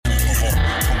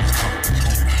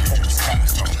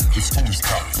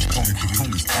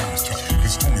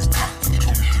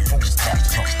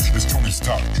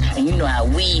know how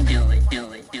we do it.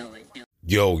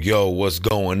 Yo, what's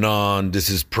going on? This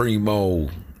is Primo.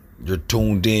 You're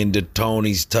tuned in to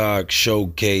Tony's Talk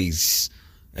Showcase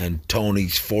and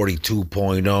Tony's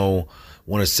 42.0.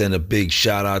 Want to send a big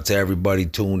shout out to everybody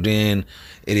tuned in.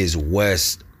 It is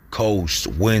West Coast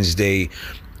Wednesday.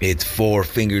 It's 4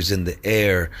 fingers in the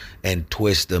air and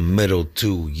twist the middle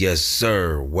too. Yes,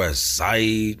 sir. West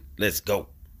Side. Let's go.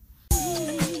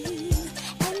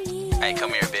 Hey,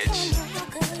 come here, bitch.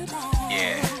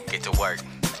 Yeah, get to work.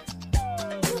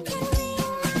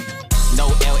 No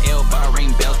LL, but I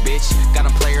ring bells, bitch. Got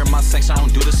a player in my section, I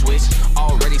don't do the switch.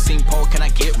 Already seen Paul, can I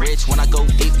get rich? When I go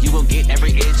deep, you will get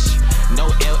every itch. No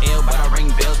LL, but I ring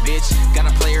bells, bitch. Got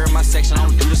a player in my section, I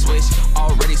don't do the switch.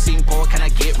 Already seen Paul, can I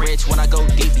get rich? When I go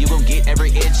deep, you gon' get every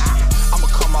inch. I'ma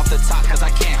come off the top, cause I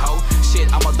can't hold. Shit,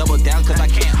 I'ma double down, cause I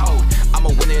can't hold. I'ma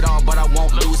win it all, but I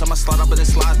won't lose. I'ma slide up in the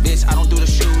slides, bitch, I don't do the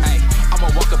shoes. Ay, I'ma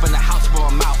walk up in the house for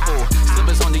a mouthful.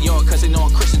 Slippers on the yard, cause they know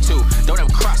I'm Christian too. Don't ever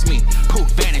cross me,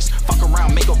 poof, vanish. Fuck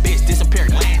around, make a bitch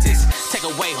disappear, Atlantis. Take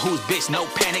away who's bitch, no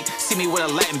panic. See me with a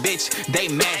Latin bitch, they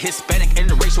mad, Hispanic.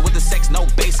 Interracial with the sex, no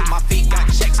basic. My feet got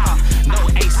checks, no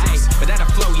A6. But that a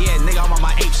flow, yeah, nigga, I'm on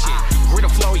my ape shit. Grit a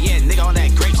flow, yeah, nigga, on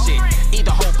that grape shit. Eat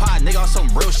the whole pie, nigga, on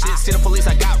some real shit. See the police,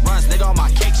 I got runs, nigga, on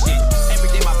my cake shit. Every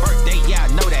day my birthday, yeah,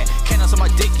 I know that. Candles on my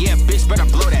dick, yeah, bitch, better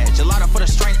blow that. Gelato for the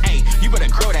strain, ayy, you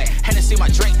better grow that. Hennessy my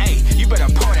drink, ayy, you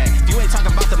better pour that. If you ain't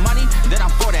talking about the money, then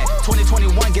I'm for that.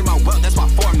 2021, get my wealth, that's my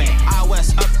format.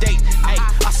 iOS update, ayy,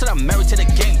 I said I'm married to the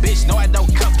game, bitch, no, I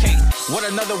don't cupcake. What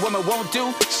another woman won't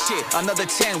do, shit, another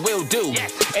 10 will do.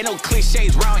 Ain't no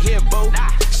cliches round here, boo.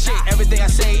 Shit, everything I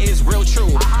say is real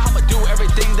true. I'ma do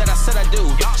everything that I said I do.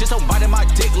 Just don't bite in my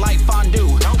dick like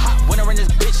fondue. Hot winter in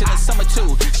this bitch in the summer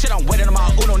too. Shit, I'm waiting on my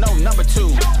Uno, no number 2. Ooh,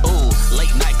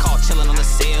 late night call, chillin' on the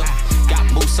cell. Got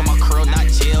moose on my curl, not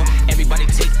chill. Everybody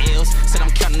take L's. Said I'm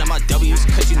counting on my W's,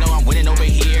 cause you know I'm winning over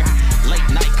here. Late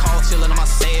night call, chillin' on my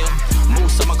cell.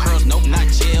 Moose on my curls, nope, not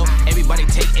chill. Everybody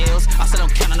take L's. I said I'm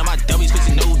counting on my W's, cause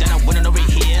you know that I'm winning over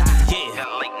here. Yeah.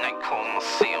 Got late night call on my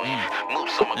cell.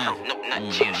 Moose on my curls, nope, not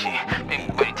chill.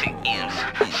 Everybody take M's.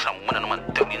 So I'm winning on my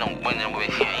W, I'm winning over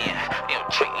here. Yeah, I'm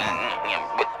trading, yeah,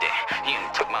 with that. Yeah,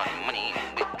 I'm talking about money,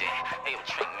 yeah, with that. Hey, I'm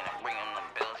trading, I'm bringing on the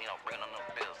bills, bringing on the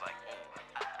bills like.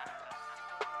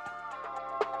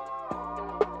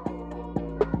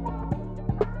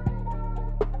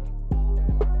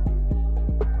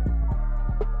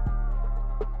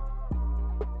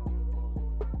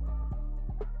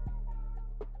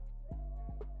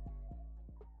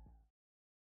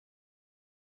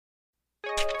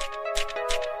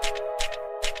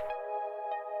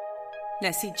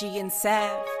 Nessie G and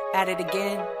Sav, at it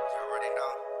again. You already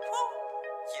know.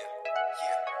 Yeah.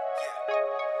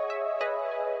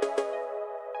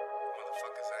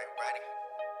 Motherfuckers ain't ready.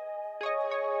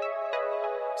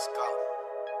 Let's go.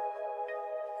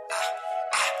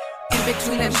 In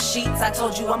between them sheets, I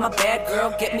told you I'm a bad girl.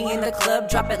 Get me in the club,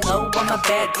 drop it low, I'm a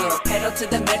bad girl. Pedal to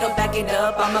the metal, back it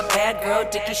up, I'm a bad girl.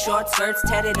 Dicky short skirts,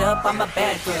 tatted up, I'm a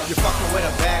bad girl. You're fucking with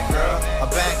a bad girl, a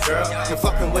bad girl. You're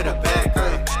fucking with a bad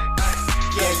girl.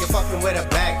 Yeah, you're fucking with a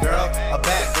bad girl, a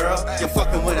bad girl. You're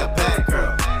fucking with a bad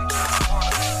girl.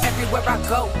 Everywhere I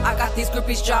go, I got these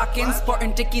groupies jocking,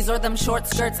 sporting Dickies or them short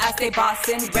skirts, I stay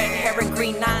bossing. Red hair and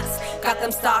green knots, got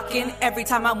them stalking. Every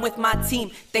time I'm with my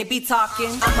team, they be talking.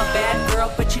 I'm a bad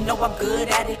girl, but you know I'm good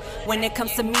at it. When it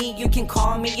comes to me, you can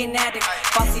call me an addict.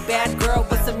 Bossy bad girl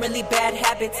with some really bad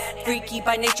habits. Freaky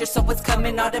by nature, so it's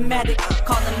coming automatic.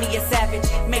 Calling me a savage,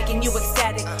 making you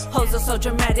ecstatic. Hoes are so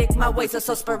dramatic, my ways are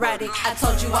so sporadic. I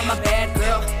told you I'm a bad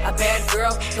girl, a bad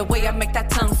girl. The way I make that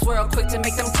tongue swirl, quick to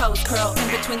make them toes curl. In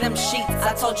between them sheets,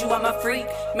 I told you I'm a freak.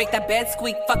 Make that bed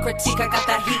squeak, fuck critique, I got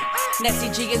that heat. Nessie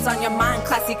G is on your mind,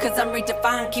 classy cause I'm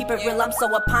redefined. Keep it real, I'm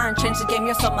so upon. Change the game,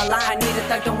 you're so malign. I need a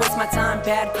thug, don't waste my time.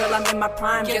 Bad girl, I'm in my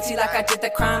prime. Guilty like I did the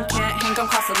crime. Can't hang, don't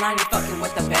cross the line. You're fucking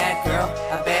with a bad girl,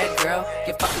 a bad girl.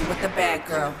 You're fucking with a bad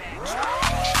girl.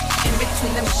 In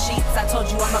between them sheets, I told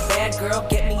you I'm a bad girl.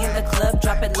 Get me in the club,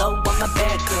 drop it low, I'm a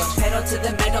bad girl. Pedal to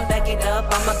the metal, back it up,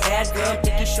 I'm a bad girl.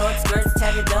 Dicky short skirts,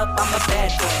 tatted up, I'm a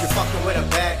bad girl. You're fucking with a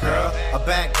bad girl, a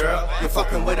bad girl. You're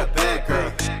fucking with a bad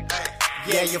girl.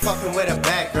 Yeah, you're fucking with a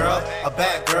bad girl, a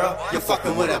bad girl. You're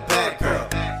fucking with a bad girl.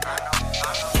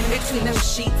 In between them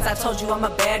sheets. I told you I'm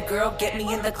a bad girl. Get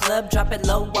me in the club, drop it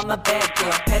low, I'm a bad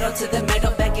girl. Pedal to the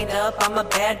metal, back it up, I'm a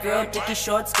bad girl. Dicky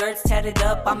short skirts, tatted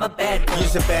up, I'm a bad girl.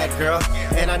 You's a bad girl,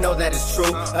 and I know that it's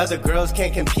true. Other girls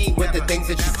can't compete with the things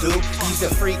that you do. You's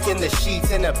a freak in the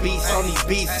sheets and a beast on these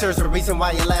beats. There's a reason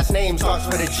why your last name starts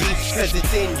with a G, cause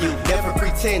it's in you. Never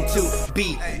pretend to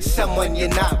be someone you're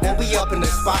not. When we up in the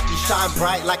spot, you shine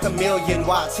bright like 1,000,000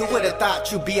 watts. Who would've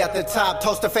thought you'd be at the top?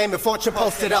 Toast of fame and fortune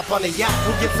posted up on the yacht.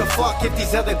 Who gives a fuck if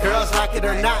these other girls like it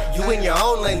or not? You in your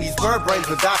own lane, these bird brains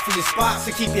will die for your spots.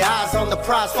 So keep your eyes on the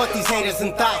prize, fuck these haters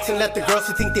and thoughts, and let the girls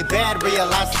who think they're bad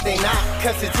realize that they not.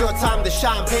 Cause it's your time to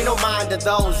shine, pay no mind to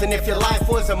those. And if your life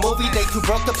was a movie, they too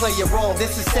broke to play your role.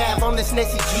 This is Sav on this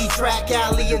Nessie G track.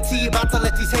 Ali and T about to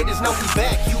let these haters know we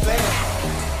back, you back.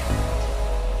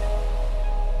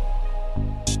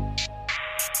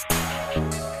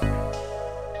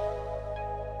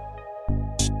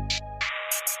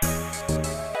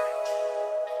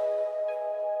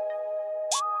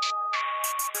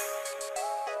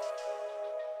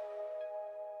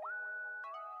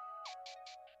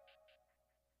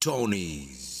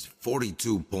 Tony's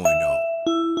 42.0.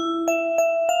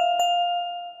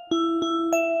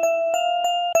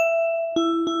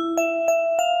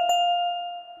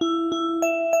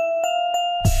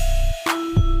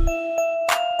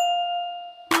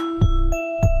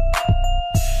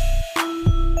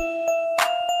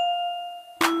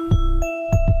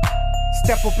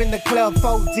 Step up in the club,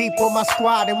 4 deep with my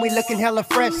squad, and we looking hella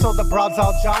fresh, so the broads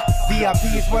all jock.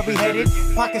 VIP is where we headed.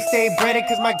 Pockets stay breaded,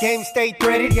 cause my game stay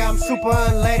threaded. Yeah, I'm super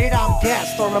unleaded, I'm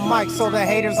gassed on the mic, so the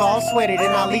haters all sweated,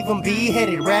 and I leave them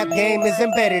beheaded. Rap game is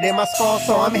embedded in my skull,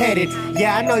 so I'm headed.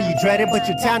 Yeah, I know you dread it, but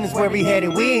your town is where we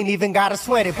headed. We ain't even gotta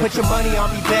sweat it. Put your money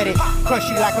on me, bet it. Crush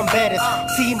you like I'm baddest.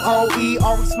 Team OE,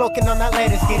 always smoking on that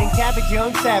lettuce. Getting cabbage,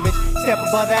 young savage. Step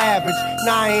above the average.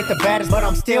 Nah, I ain't the baddest, but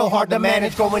I'm still hard to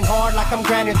manage. Going hard like I'm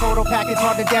granite. Total package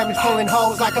hard to damage. Pulling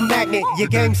hoes like a magnet. Your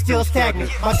game still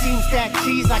stagnant. My team stack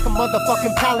cheese like a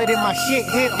motherfucking pallet. And my shit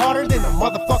hit harder than a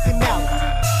motherfucking mallet.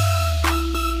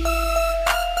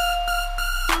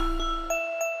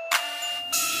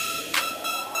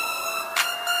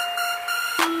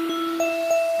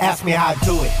 Ask me how I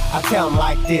do it, I tell them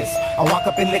like this. I walk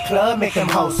up in the club, make them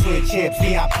hoes switch hips.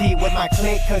 VIP with my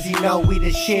clique, cause you know we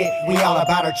the shit. We all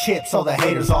about our chips, so the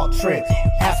haters all trip.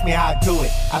 Ask me how I do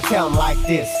it, I tell them like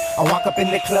this. I walk up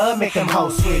in the club, make them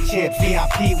hoes switch hips.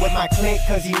 VIP with my clique,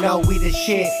 cause you know we the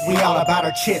shit. We all about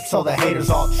our chips, so the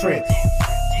haters all trip.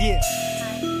 Yeah.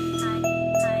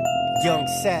 Young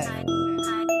Sad.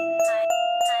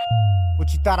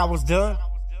 What you thought I was done?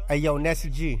 Hey yo, Nessie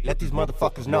G, let these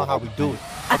motherfuckers know how we do it.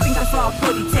 I think I saw a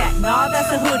putty tat. Nah, that's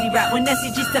a hoodie rap. When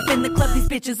Nessie G step in the club, these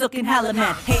bitches looking hella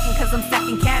mad. Hating cause I'm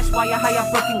stacking cash while you're high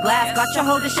off broken glass. Got your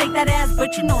hoe to shake that ass,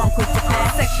 but you know I'm quick to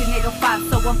pass. Section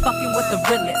 805, so I'm fucking with the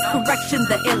realest. Correction,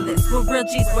 the illest. We're real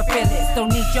G's, we're fearless.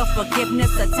 Don't need your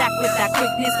forgiveness. Attack with that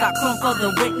quickness. Got crunk for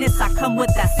the witness. I come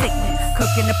with that sickness.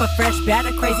 Cooking up a fresh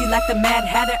batter, crazy like the Mad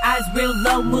Hatter. Eyes real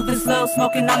low, moving slow,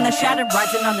 smoking on the shatter.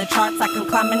 Rising on the charts like I'm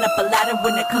climbing up a ladder.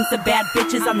 When it comes to bad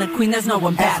bitches, I'm the queen, there's no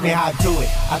one better. Ask me how I do it,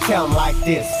 I tell them like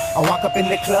this. I walk up in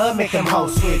the club, make them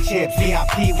hoes switch hips.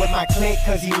 VIP with my clique,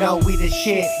 cause you know we the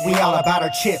shit. We all about our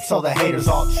chips, so the haters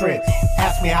all trip.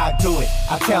 Ask me how I do it,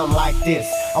 I tell them like this.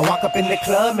 I walk up in the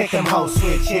club, make them hoes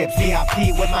switch hips.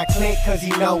 VIP with my clique, cause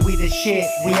you know we the shit.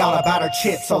 We all about our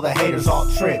chips, so the haters all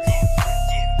trip.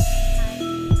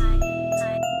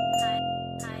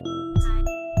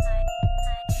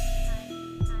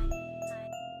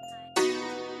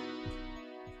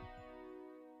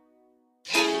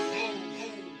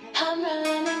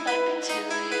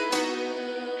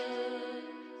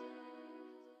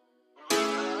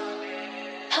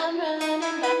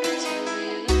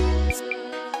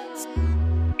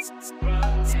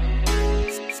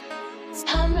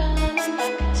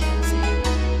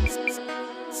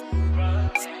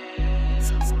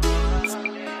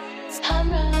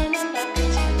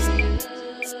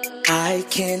 I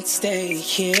can't stay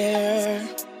here.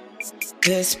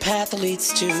 This path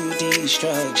leads to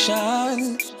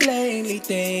destruction. Lately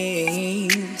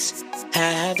things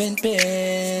haven't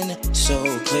been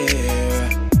so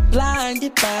clear.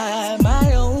 Blinded by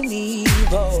my own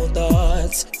evil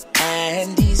thoughts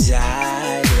and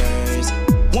desires.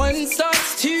 One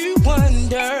starts to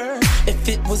wonder if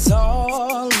it was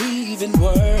all even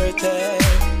worth it.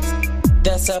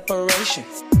 That separation,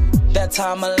 that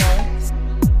time alone.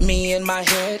 Me in my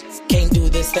head, can't do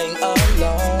this thing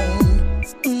alone.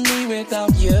 Me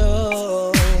without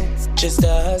you just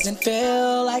doesn't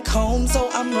feel like home, so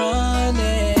I'm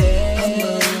running.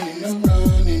 I'm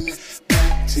running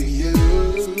back to you.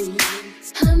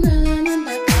 I'm running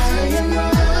back to you.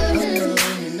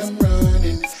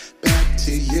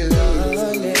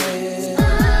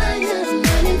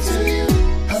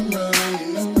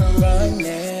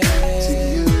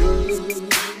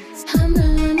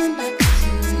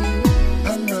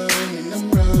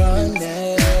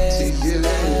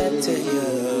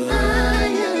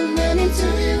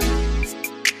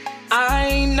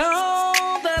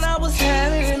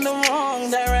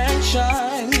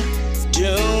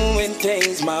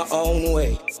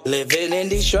 and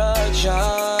destruction.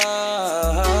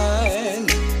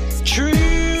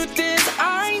 Truth is,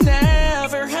 I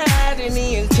never had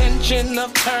any intention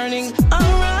of turning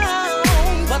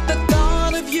around, but the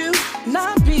thought of you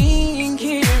not being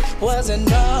here was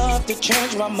enough to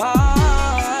change my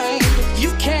mind.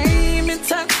 You came and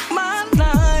touched my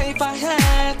life, I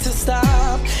had to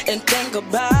stop and think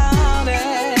about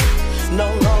it.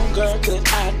 No longer could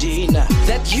I deny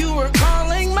that you were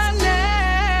calling my name.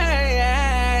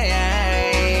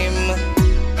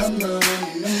 I'm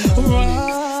running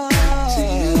back to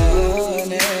you.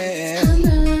 I'm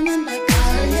running back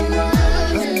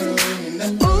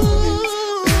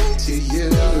to you.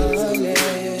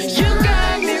 You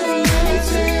got me running.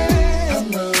 I'm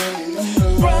running.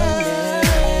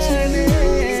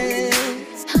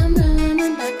 I'm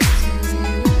running back to you.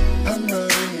 I'm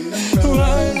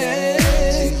running back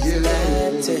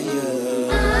to you.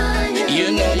 You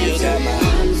know you got my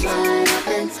arms wide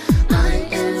open. I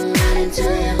am running to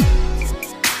you.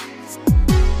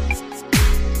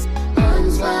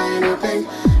 Arms wide open.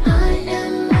 I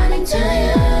am running to you.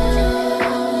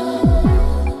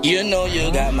 You know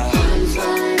you got my arms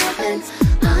wide open.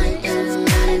 I am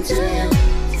running to you.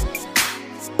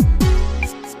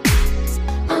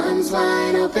 Arms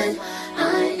wide open.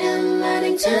 I am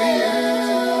running to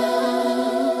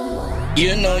you.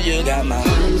 You know you got my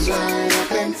arms wide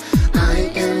open.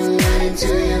 I am running to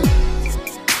you.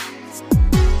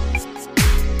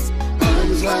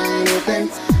 Arms wide open.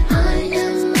 I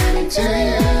am running to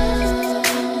you.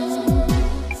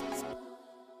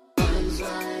 Arms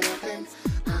wide open.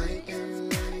 I am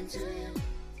running to you.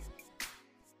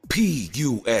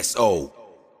 PUSO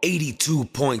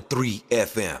 82.3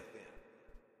 FM.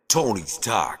 Tony's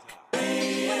Talk.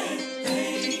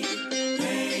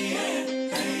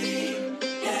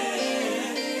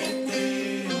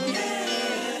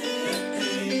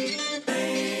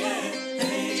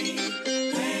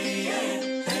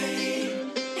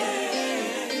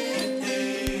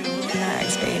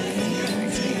 Nice, baby.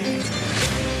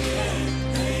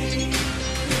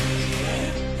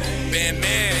 Man.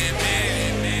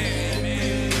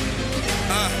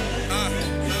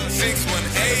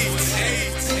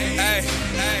 618. Hey.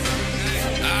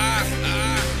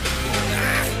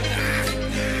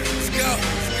 Let's go.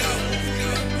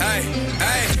 Hey.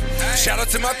 Shout out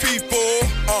to my people.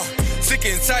 Sick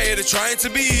and tired of trying to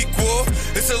be equal.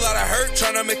 It's a lot of hurt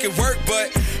trying to make it work,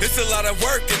 but it's a lot of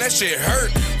work and that shit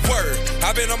hurt. Word.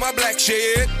 I've been on my black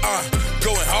shit.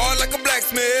 Going hard like a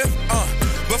blacksmith.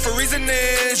 But for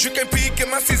reasonings, you can peek in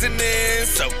my seasoning.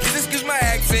 So please excuse my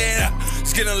accent.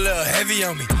 It's getting a little heavy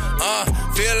on me.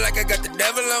 Feel like I got the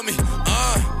devil on me.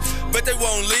 But they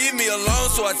won't leave me alone,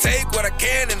 so I take what I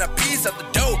can and I piece out the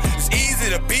dough. It's easy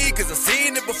to be, cause I've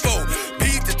seen it before.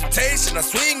 Beat the temptation, I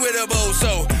swing with a bow.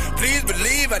 So please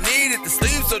believe I needed to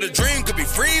sleep so the dream could be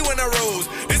free when I rose.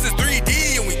 This is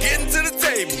 3D and we getting to the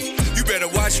table. You better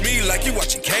watch me like you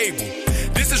watching cable.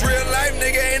 This is real life,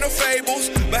 nigga, ain't no fables.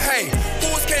 But hey,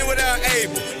 fools came without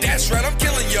Abel. That's right, I'm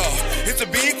killing y'all. And to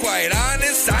be quite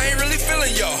honest, I ain't really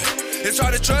feeling y'all. It's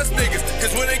hard to trust niggas,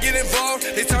 cause when they get involved,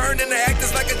 they turn into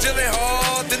actors like a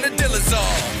Gyllenhaal, then the deal is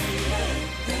off.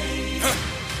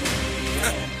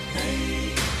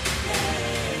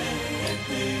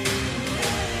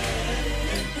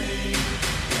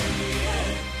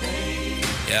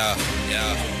 Yeah.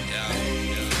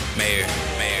 Mayor.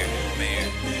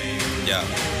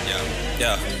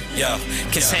 Yeah.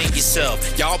 Contain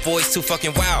yourself. Y'all boys too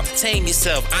fucking wild. Tame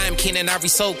yourself. I am Ken and Ivory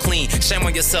so clean. Shame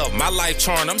on yourself. My life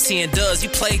charmed. I'm seeing does. You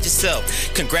played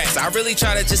yourself. Congrats. I really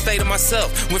try to just stay to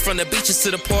myself. Went from the beaches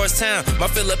to the poorest town. My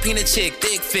Filipina chick,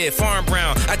 thick fit, farm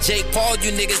brown. I Jake Paul.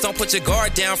 You niggas don't put your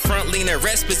guard down. Front leaner,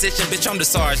 rest position. Bitch, I'm the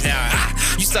Sarge now.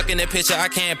 You stuck in that picture. I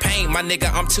can't paint. My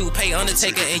nigga, I'm 2Pay.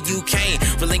 Undertaker and you can't.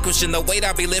 Relinquishing the weight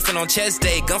I be lifting on chest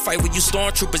day. Gunfight with you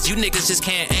stormtroopers. You niggas just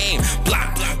can't aim. Blah.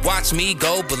 Watch me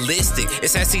go ballistic.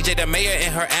 It's that CJ the Mayor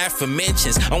and her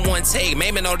aforementions. On one take,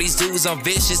 maiming all these dudes, I'm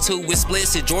vicious too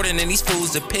explicit. Jordan and these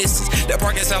fools, the Pistons. That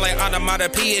parking sound like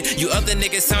onomatopoeia. You other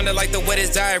niggas sounded like the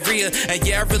wettest diarrhea. And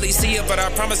yeah, I really see it, but I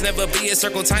promise never be a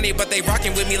circle tiny. But they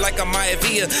rocking with me like a Maya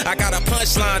Villa. I got a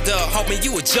punch lined up, homie,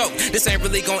 you a joke. This ain't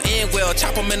really gon' end well,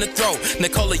 chop him in the throat.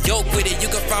 Nicola Yoke with it, you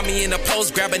can find me in the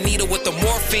post. Grab a needle with the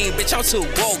morphine, bitch, I'm too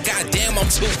woke. Goddamn, I'm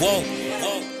too woke.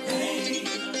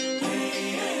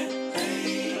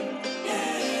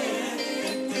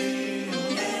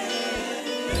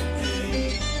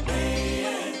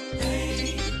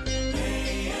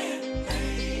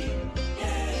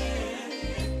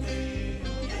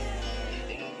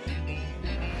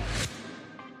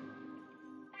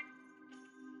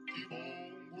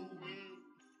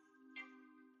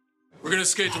 We're gonna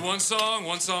skate to one song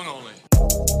only.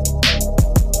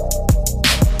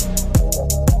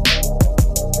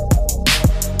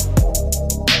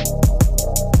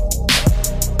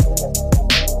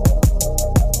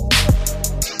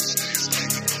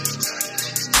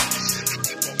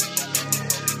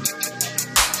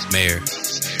 Mayor,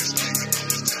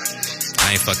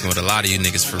 I ain't fucking with a lot of you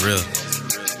niggas for real.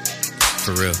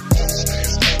 For real.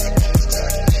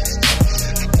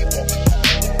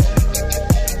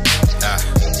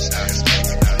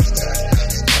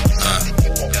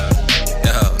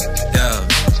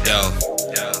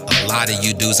 A lot of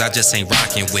you dudes I just ain't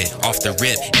rocking with. Off the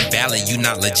rip, invalid, you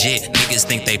not legit. Niggas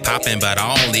think they poppin', but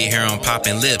I only hear them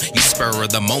poppin' lip. You spur of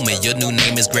the moment, your new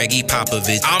name is Greggy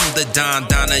Popovich. I'm the Don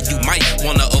Donna, you might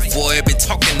wanna avoid. Been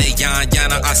talking to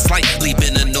Yana, I slightly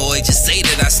been annoyed. Just say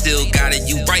that I still got it,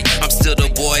 you right, I'm still the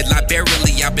boy.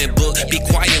 Liberally, I've been booked, be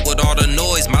quiet with all the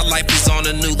noise. My life is on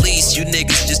a new lease, you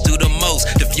niggas just do the most.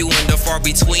 The few and the far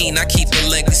between, I keep the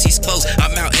legacies close.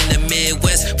 I'm out in the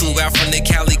Midwest, flew out from the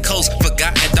Cali coast.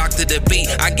 Forgotten Dr. The beat,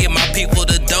 I give my people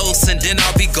the dose, and then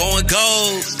I'll be going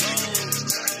gold.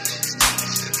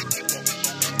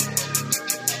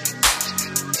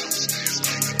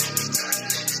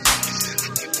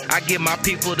 I give my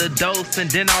people the dose, and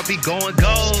then I'll be going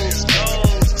gold.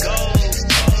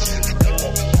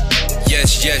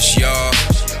 Yes, yes, y'all.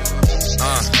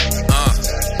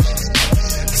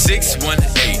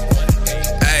 618.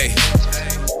 Hey.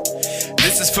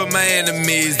 This is for my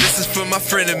enemies, this is for my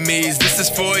frenemies, this is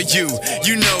for you.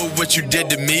 You know what you did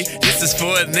to me. This is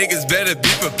for niggas better be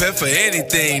prepared for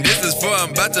anything. This is for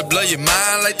I'm about to blow your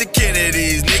mind like the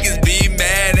Kennedys. Niggas be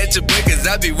mad at your boy cause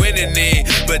I be winning in,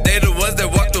 but they the ones that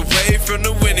walked away from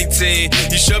the winning team.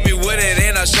 You show me what it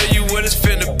ain't, I'll show you what it's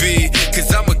finna be.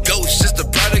 Cause I'm a ghost, just a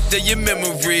product of your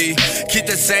memory. Keep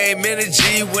the same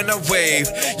energy when I wave.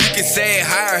 You can say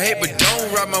hi or hate, but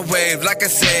don't ride my wave. Like I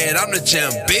said, I'm the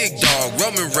gym, big dog,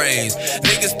 Roman Reigns.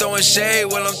 Niggas throwing shade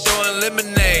while I'm throwing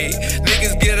lemonade.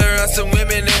 Niggas get around some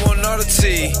women, they want all the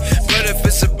tea. But if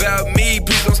it's about me,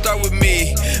 please don't start with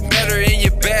me. Better in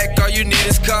your back, all you need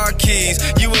is car keys.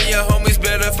 You and your homies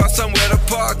better find somewhere to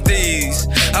park these.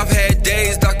 I've had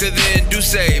days darker than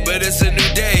Duce, but it's a new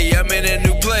day, I'm in a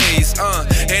new place.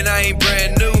 And I ain't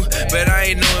brand new, but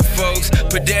I ain't knowing folks.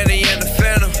 Put Danny in the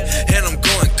Phantom, and I'm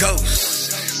going ghost.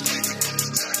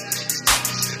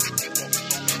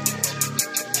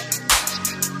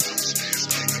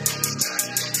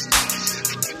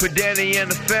 Put Danny in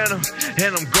the Phantom,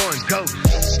 and I'm going ghost.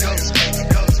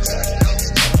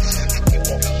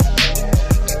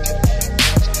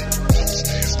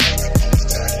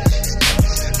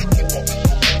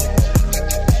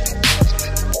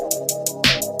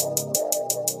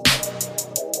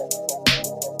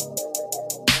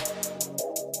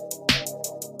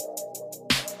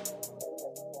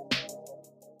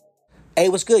 Hey,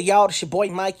 what's good, y'all? It's your boy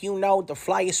Mike, you know, the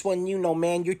flyest one, you know,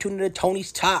 man. You're tuning to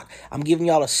Tony's Talk. I'm giving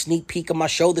y'all a sneak peek of my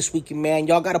show this weekend, man.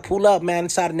 Y'all got to pull up, man,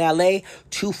 inside in L.A.,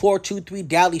 2423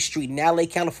 Dally Street in L.A.,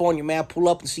 California, man. Pull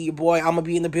up and see your boy. I'm going to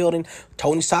be in the building.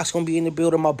 Tony's Talk's going to be in the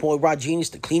building. My boy Rod Genius,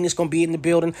 the cleanest, going to be in the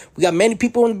building. We got many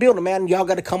people in the building, man. Y'all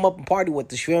got to come up and party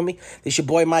with us, feel me? This your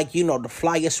boy Mike, you know, the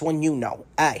flyest one, you know.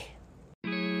 Aye.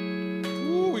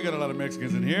 Ooh, we got a lot of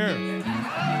Mexicans in here.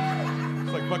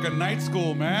 It's like fucking night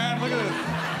school, man. Look at this.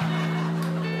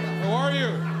 How are you?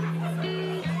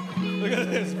 Look at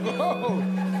this, bro.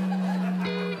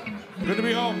 Good to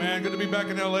be home, man. Good to be back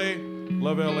in L.A.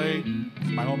 Love L.A. It's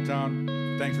my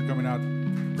hometown. Thanks for coming out.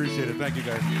 Appreciate it. Thank you,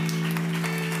 guys.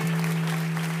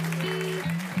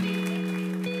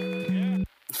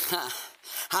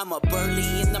 I'm up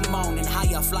early in the morning,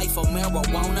 high off life for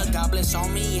marijuana. God bless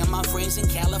on me and my friends in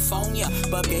California.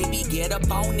 But baby, get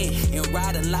up on it and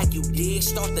riding like you did.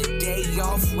 Start the day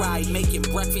off right, making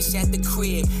breakfast at the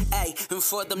crib. Ay, and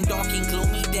for them dark and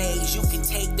gloomy days, you can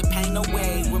take the pain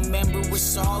away. Remember,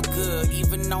 it's all good,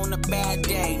 even on a bad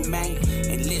day, man.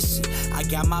 And listen, I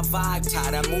got my vibe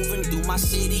tight. I'm moving through my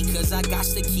city, cause I got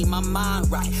to keep my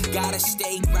mind right. Gotta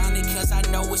stay grounded, cause I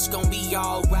know it's gonna be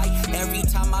alright. Every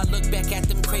time I look back at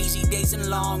them crazy days and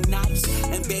long nights,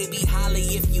 and baby, holla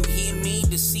if you hear me,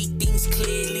 to see things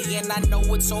clearly. And I know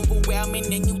it's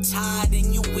overwhelming and you tired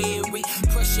and you weary.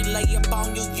 Pressure lay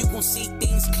upon you, you gon' see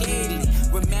things clearly.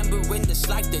 Remember in this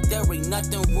life that there ain't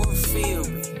nothing worth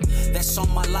fearing. That's on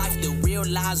my life, the real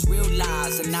lies,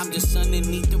 and I'm just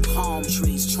underneath the palm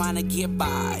trees trying to get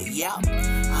by. Yep,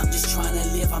 I'm just trying to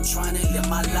live, I'm trying to live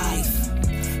my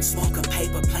life. Smoking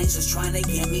paper planes, just trying to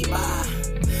get me by.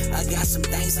 I got some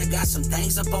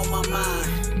things up on my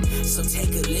mind. So take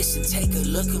a listen, take a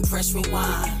look and press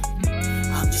rewind.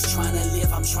 I'm just trying to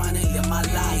live, I'm trying to live my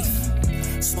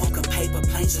life. Smoking paper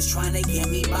planes just trying to get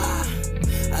me by.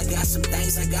 I got some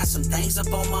things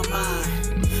up on my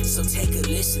mind. So take a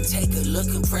listen, take a look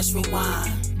and press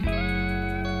rewind.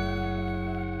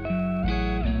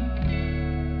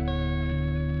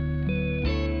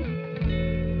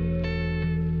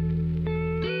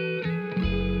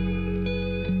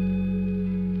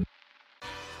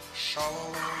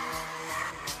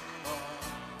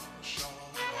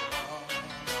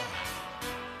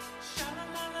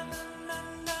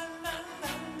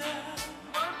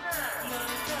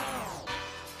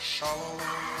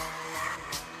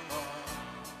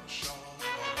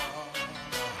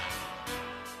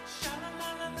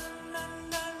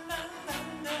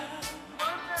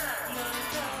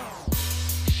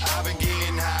 I've been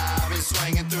getting high, I've been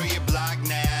swinging through your block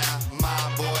now.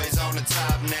 My boys on the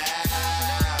top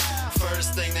now.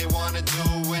 First thing they wanna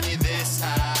do when you're this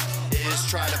high is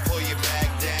try to pull you back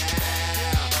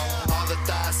down. All the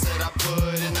thoughts that I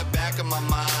put in the back of my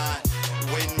mind,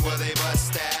 when will they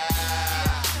bust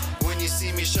out? When you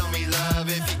see me, show me love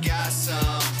if you got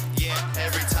some. Yeah,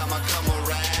 every time I come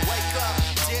around. Wake up,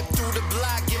 dip through the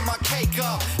block, get my cake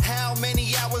up. How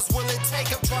many hours will it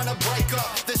take? I'm trying to break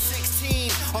up the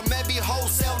 16 or maybe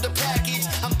wholesale the package.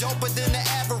 I'm doper than the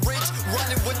average,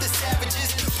 running with the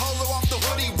savages. Polo off the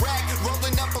hoodie rack,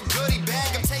 rolling up a goodie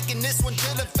bag. I'm taking this one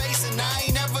to the face and I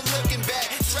ain't ever looking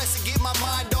back. Stress to get my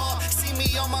mind off, see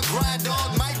me on my grind,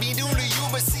 dog. Might be new to you,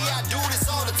 but see I do this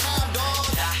all the time, dog.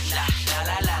 La la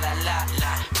la la la la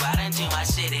la. Right into my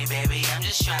city, baby. I'm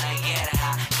just trying to get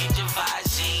high. Keep the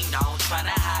vibes, on, trying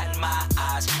to hide my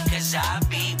eyes, cause I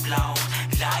be blown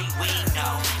like we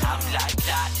know. I'm like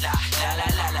la la la la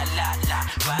la la la la.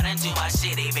 Right into my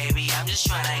city, baby. I'm just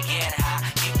trying to get high.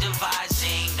 Keep the vibes,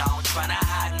 on, trying to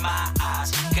hide my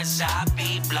eyes, cause I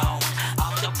be blown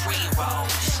off the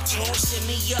pre-rolls. Toasting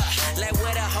me up like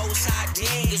where the hoes hide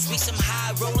in. Cause we some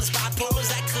high rollers, bipolars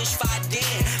like Kush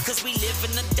Fiden. Cause we live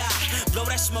in the die, blow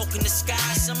that smoke in the sky.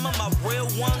 Some of my real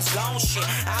ones gone shit,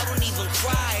 I don't even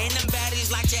cry. And them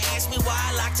baddies like to ask me why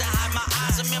I like to hide my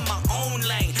eyes. I'm in my own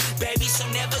lane, baby, so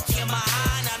never kill my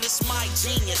eye. Now this my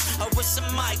genius, or it's a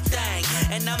mic thing.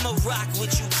 And I'ma rock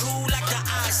with you cool like the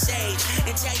Ice Age.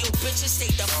 And tell your bitches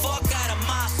stay the fuck out of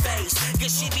my face.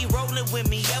 Cause she be rolling with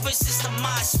me ever since the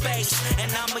MySpace.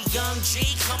 And I'm a young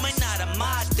G coming out of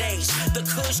my days. The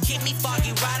Kush keep me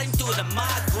foggy riding through the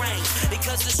migraines.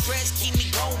 Because the stress keep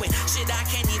me going, shit I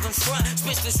can't even front.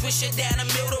 Switch the swisher down the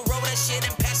middle, roll that shit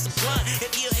and pass the blunt.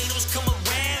 If your haters come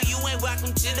around, you ain't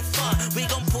welcome to the fun. We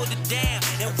gon' pull it down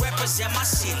and represent my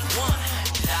city one.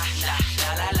 La la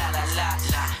la la la la la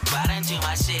la. Right into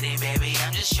my city, baby.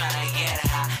 I'm just trying to get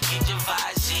high. Keep the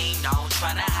vibes, on,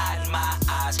 trying to hide my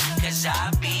eyes, cause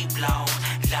I be blown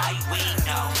like we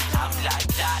know. I'm like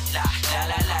la la la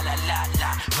la la la la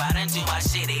la. Right into my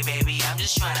city, baby. I'm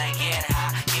just trying to get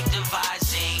high. Keep the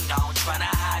vibes, on, trying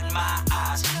to hide my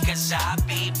eyes, cause I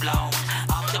be blown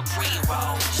off the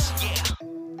pre-rolls. Yeah.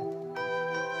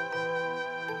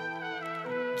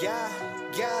 Yeah,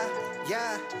 yeah,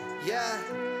 yeah, yeah.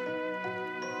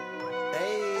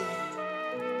 Hey.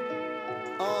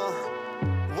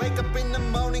 Wake up in the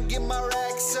morning, get my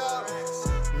racks up.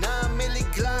 9 milli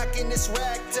Glock and it's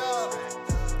racked up.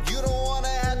 You don't wanna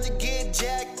have to get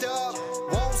jacked up.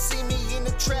 Won't see me in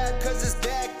the trap cause it's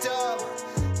backed up.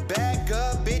 Back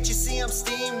up, bitch, you see I'm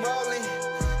steamrolling.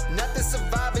 Nothing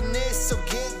surviving this, so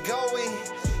get going.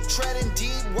 Treading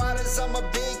deep waters, I'm a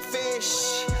big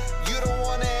fish. You don't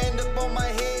wanna end up on my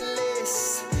hit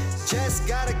list. Just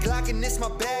got a Glock and it's my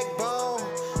backbone.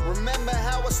 Remember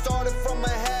how I started from a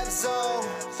half zone.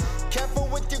 Careful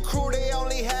with your crew, they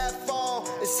only half on.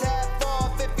 It's half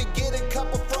off if you get a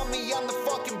couple from me, I'm the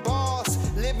fucking boss.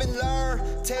 Live and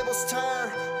learn, tables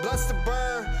turn, blunts to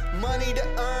burn, money to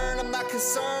earn. I'm not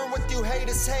concerned with you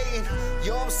haters hating.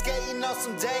 Yo, I'm skating on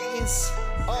some Dayton's.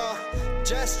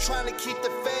 Just trying to keep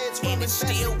the feds from and it's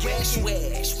still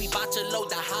investigating. West. We bout to load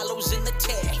the hollows in the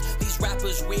tech. These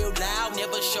rappers real loud,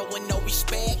 never showing no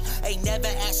respect. Ain't never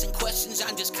asking questions,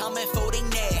 I'm just coming for they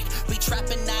neck. We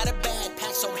trapping out of bad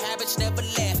packs, so habits never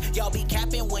left. Y'all be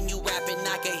capping when you rapping,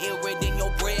 I can hear it in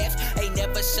your breath. Ain't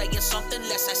never saying something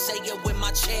less I say it with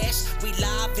my chest. We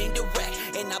live and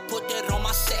direct, and I put that on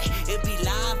my set. It be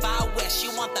live out west,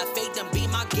 you want that fake, then be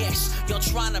my guest. You're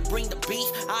trying to bring the beef,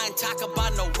 I ain't talk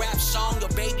about no rap song. Your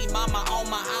baby mama on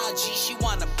my IG, she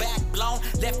want a back blown.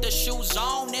 Left her shoes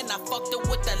on, and I fucked her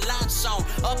with the line song.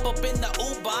 Up in the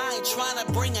Uber, I ain't trying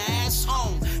to bring her ass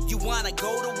home. You wanna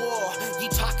go to war, you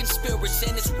talking spirits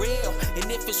and it's real.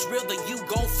 And if it's real, then you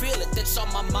gon' feel it. That's all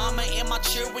my mama and my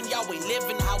children. Y'all ain't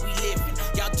living how we living.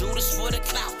 Y'all do this for the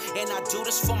clout, and I do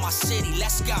this for my city.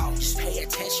 Let's go. Just pay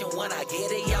attention when I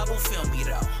get it. Y'all gon' feel me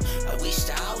though. We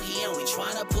out here and we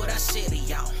tryna put our city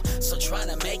on. So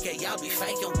tryna make it, y'all be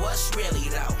faking what's really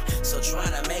though. So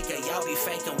tryna make it, y'all be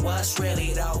faking what's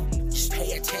really though. Just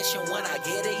pay attention when I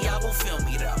get it, y'all gon' feel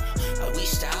me though. We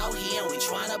out here and we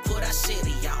tryna put our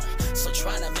city on. So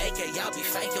tryna make it, y'all be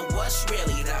faking what's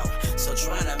really though. So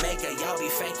tryna make it, y'all be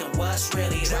faking what's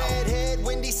really though. Dreadhead,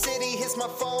 Windy City hits my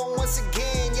phone once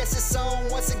again. Yes, it's on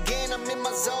once again. I'm in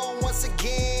my zone once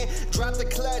again. Drop the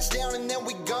clutch down and then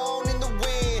we gone in the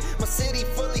wind. My city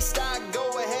fully stocked, go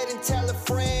ahead and tell a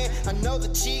friend. I know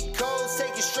the cheat codes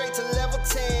take you straight to level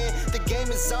 10. The game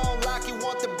is on lock, you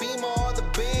want the Beamer or the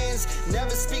Benz.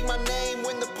 Never speak my name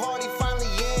when the party finally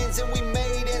ends. And we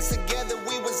made ends together,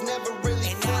 we was never really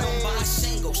and friends. I don't buy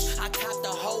singles, I cop the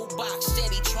whole box.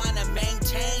 Steady trying to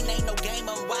maintain, ain't no game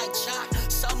of white chalk.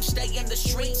 Some stay in the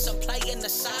streets, some play in the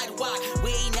sidewalk.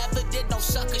 We ain't never did no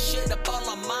sucker shit up all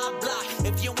on my block.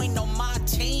 If you ain't on my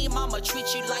team, I'ma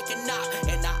treat you like a knock.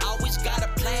 And I always got a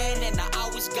plan, and I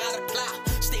always got a plot.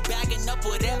 Stay bagging up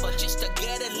whatever just to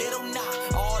get a little knock.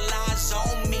 All eyes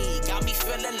on me, got me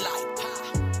feeling like pop.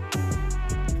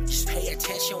 Just pay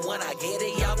attention when I get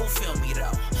it, y'all gon' feel me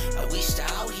though. We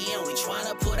out here and we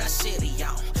tryna put our city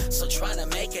on. So tryna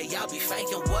make it, y'all be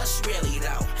faking what's really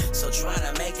though. So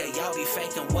tryna make it, y'all be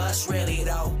faking what's really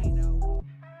though.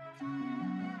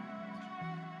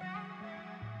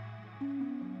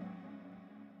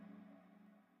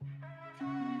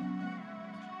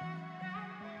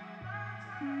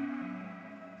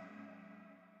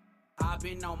 I've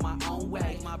been on my own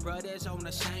way, my brother's on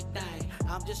the same thing.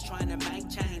 I'm just trying to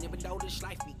maintain, even though this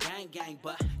life be gang.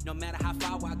 But no matter how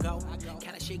far I go,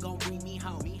 kinda shit gon' bring me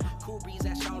home. Cool breeze,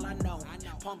 that's all I know.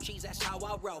 Palm trees, that's how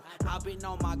I roll. I've been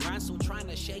on my grind, so trying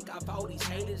to shake off all these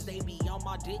haters. They be on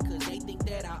my dick, cause they think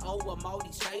that I owe them all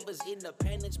these favors.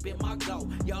 Independence been my goal.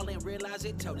 Y'all ain't realize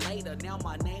it till later. Now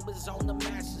my name is on the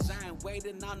masses, I ain't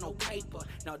waiting on no paper.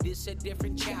 Now this a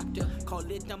different chapter,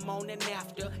 call it the morning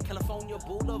after. California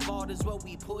Boulevard is what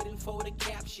we put in for the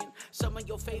caption. Some of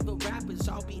your favorite rappers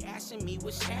all be asking me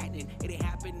what's happening. It ain't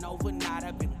happened overnight,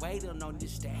 I've been waiting on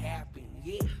this to happen,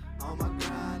 yeah. On my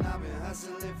grind, I've been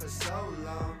hustling for so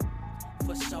long.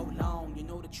 For so long, you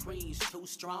know the tree's too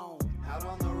strong. Out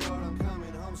on the road, I'm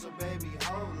coming home, so baby,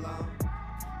 hold on.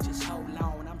 Just hold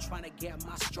on, I'm trying to get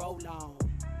my stroll on.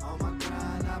 On my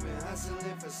grind, I've been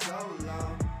hustling for so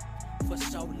long. For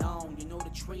so long, you know the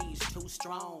tree's too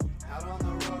strong. Out on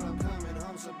the road, I'm coming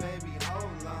home, so baby,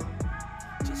 hold on.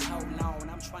 Just hold on,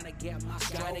 I'm trying to get my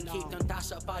stroll on. Gotta keep them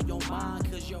thoughts up out your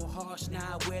mind, cause your heart's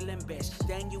not willing. Best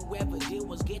thing you ever did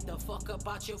was get the fuck up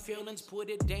out your feelings. Put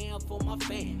it down for my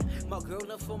fam, my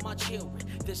girl and for my children.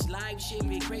 This life shit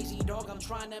be crazy, dog, I'm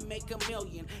trying to make a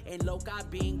million. And look, I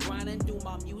been grinding through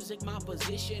my music, my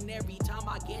position. Every time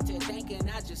I get to thinking,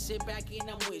 I just sit back and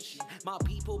I'm wishing my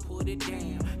people put it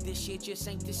down. This shit just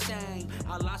ain't the same.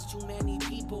 I lost too many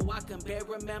people, I can barely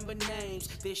remember names.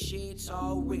 This shit's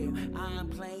all real, I'm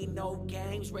playing no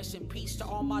games. Rest in peace to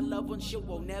all my loved ones, shit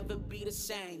will never be the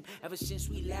same. Ever since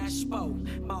we last spoke,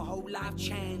 my whole life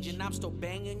changed. And I'm still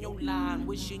banging your line,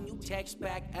 wishing you text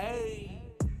back, hey.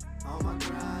 On my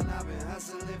grind, I've been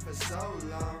hustling for so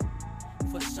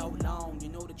long. For so long, you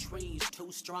know the tree's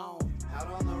too strong. Out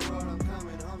on the road, I'm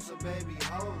coming home, so baby,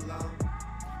 hold on.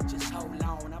 Just hold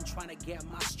on, I'm trying to get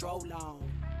my stroll on.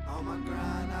 On my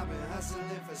grind, I've been hustling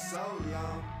for so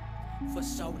long. For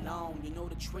so long, you know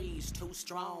the tree's too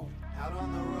strong. Out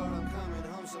on the road, I'm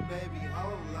coming home, so baby,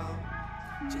 hold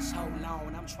on. Just hold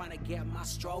on, I'm trying to get my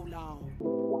stroll on.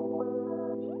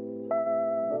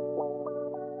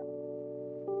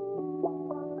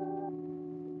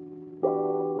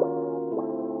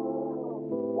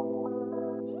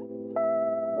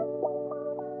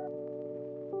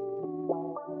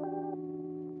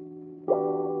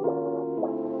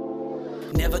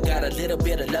 Never got a little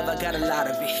bit of love, I got a lot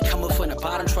of it. Coming from the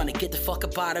bottom, trying to get the fuck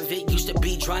up out of it. Used to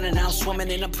be drowning, now I'm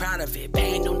swimming and I'm proud of it.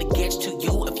 Paying on the gets to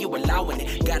you if you allowing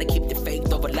it. Gotta keep the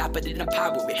faith, overlap it and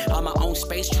empower it. On my own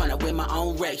space, trying to win my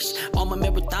own race. On my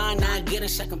marathon, now I get in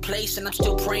second place. And I'm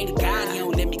still praying to God, he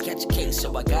don't let me catch a case,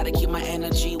 so I gotta keep my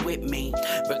energy with me.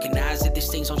 Recognize that these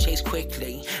things don't chase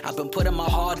quickly. I've been putting my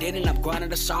heart in it, I've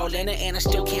grinded us all in it, and I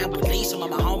still can't believe some of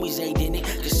my homies ain't in it.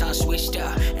 The sun switched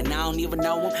up, and I don't even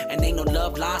know them, and ain't no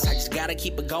love lost, I just gotta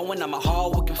keep it going. I'm a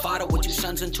hard-working father with 2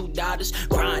 sons and 2 daughters,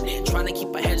 grinding, trying to keep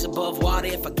my heads above water.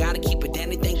 If I gotta keep it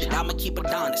anything, then I'ma keep it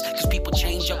honest, cause people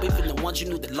change up, even the ones you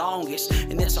knew the longest,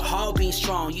 and it's so hard being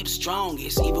strong, you the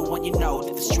strongest, even when you know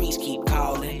that the streets keep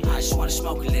calling. I just wanna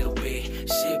smoke a little bit,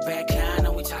 sit back, line,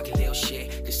 and we talk a little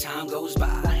shit, cause time goes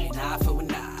by, and eye for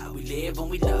an eye, we live and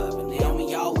we love, and then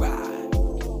we all ride.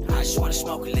 I just wanna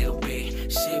smoke a little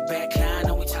bit, sit back, line,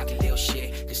 and we talk a little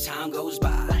shit, cause time goes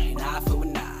by, and eye for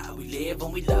an eye, we live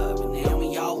and we love, and then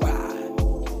we all ride.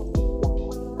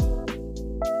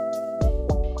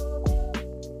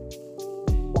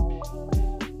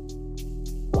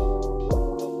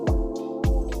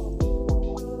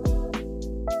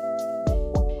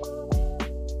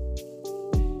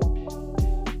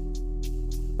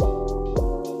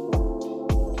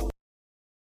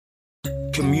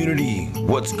 Community,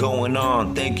 what's going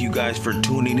on? Thank you guys for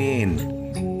tuning in.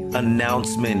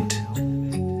 Announcement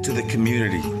to the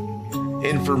community.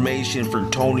 Information for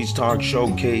Tony's Talk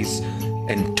Showcase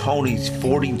and Tony's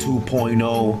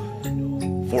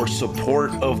 42.0 for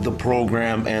support of the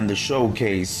program and the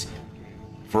showcase.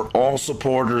 For all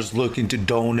supporters looking to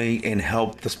donate and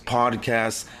help this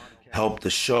podcast, help the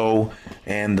show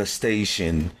and the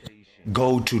station,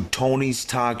 go to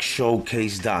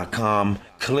Tony'sTalkShowcase.com.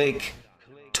 Click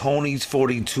Tony's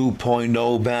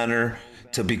 42.0 banner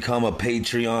to become a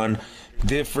Patreon.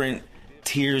 Different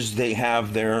tiers they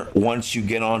have there. Once you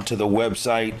get onto the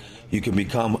website, you can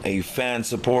become a fan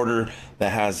supporter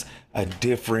that has a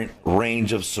different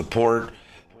range of support.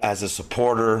 As a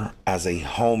supporter, as a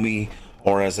homie,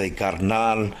 or as a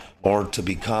carnal, or to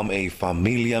become a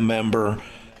familia member.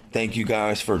 Thank you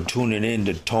guys for tuning in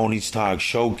to Tony's Talk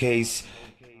Showcase.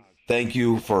 Thank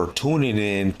you for tuning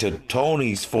in to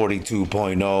Tony's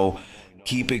 42.0.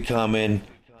 Keep it coming.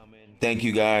 Thank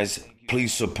you guys.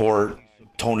 Please support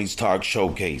Tony's Talk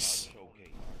Showcase.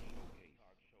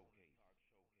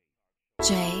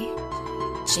 J.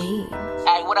 G.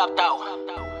 Hey, what up, though?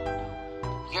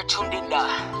 You're tuned in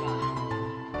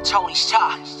to Tony's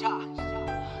Talk,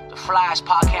 the flyest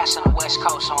podcast on the West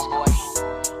Coast, homeboy.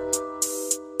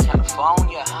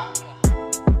 California.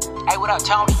 Hey, what up,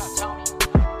 Tony?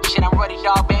 Shit, I'm ready,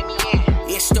 dog, bang me in.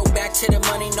 It's still back to the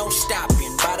money, no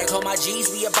stopping. About to call my G's,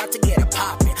 we about to get it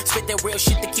poppin'. Spit that real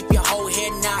shit to keep your whole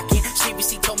head knocking.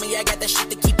 CBC told me I got that shit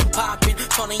to keep it poppin'.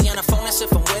 Tony on the phone, that's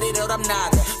if I'm with it or I'm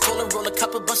not. Pull and roll a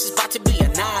couple bunches, about to be a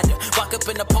nada. Walk up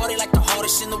in the party like the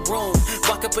hardest in the room.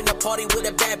 Walk up in the party with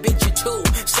a bad bitch or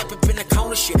 2. Step up in the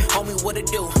corner, shit, homie, what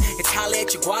it do? It's holla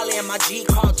at your guale and my G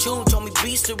cartoon. Told me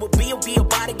beast, it would be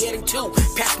about to get in 2.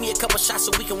 Pass me a couple shots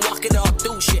so we can walk it all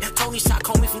through, shit. Tony's Talk,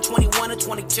 homie, from 21 to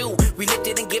 22. We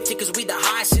lifted and gifted cause we the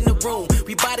highest in the room.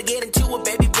 We about to get into it,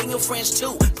 baby, bring your friends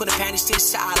too. Put the panties to the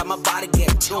side, I'm about to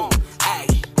get to 'em. Hey,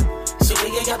 so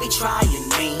will y'all be trying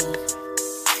me?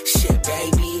 Shit,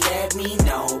 baby, let me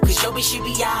know. Cause your bitch, she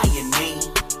be eyeing me.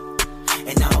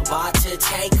 And I'm about to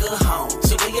take her home.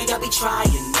 So will y'all be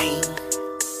trying me?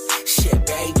 Shit,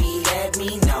 baby, let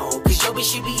me know. Cause your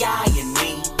bitch, she be eyeing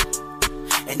me.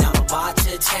 And I'm about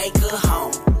to take her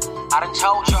home. I done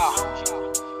told y'all,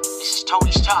 this is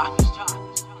Tony's Talk.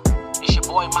 It's your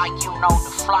boy Mike, you know,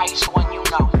 the flyest one you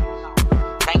know.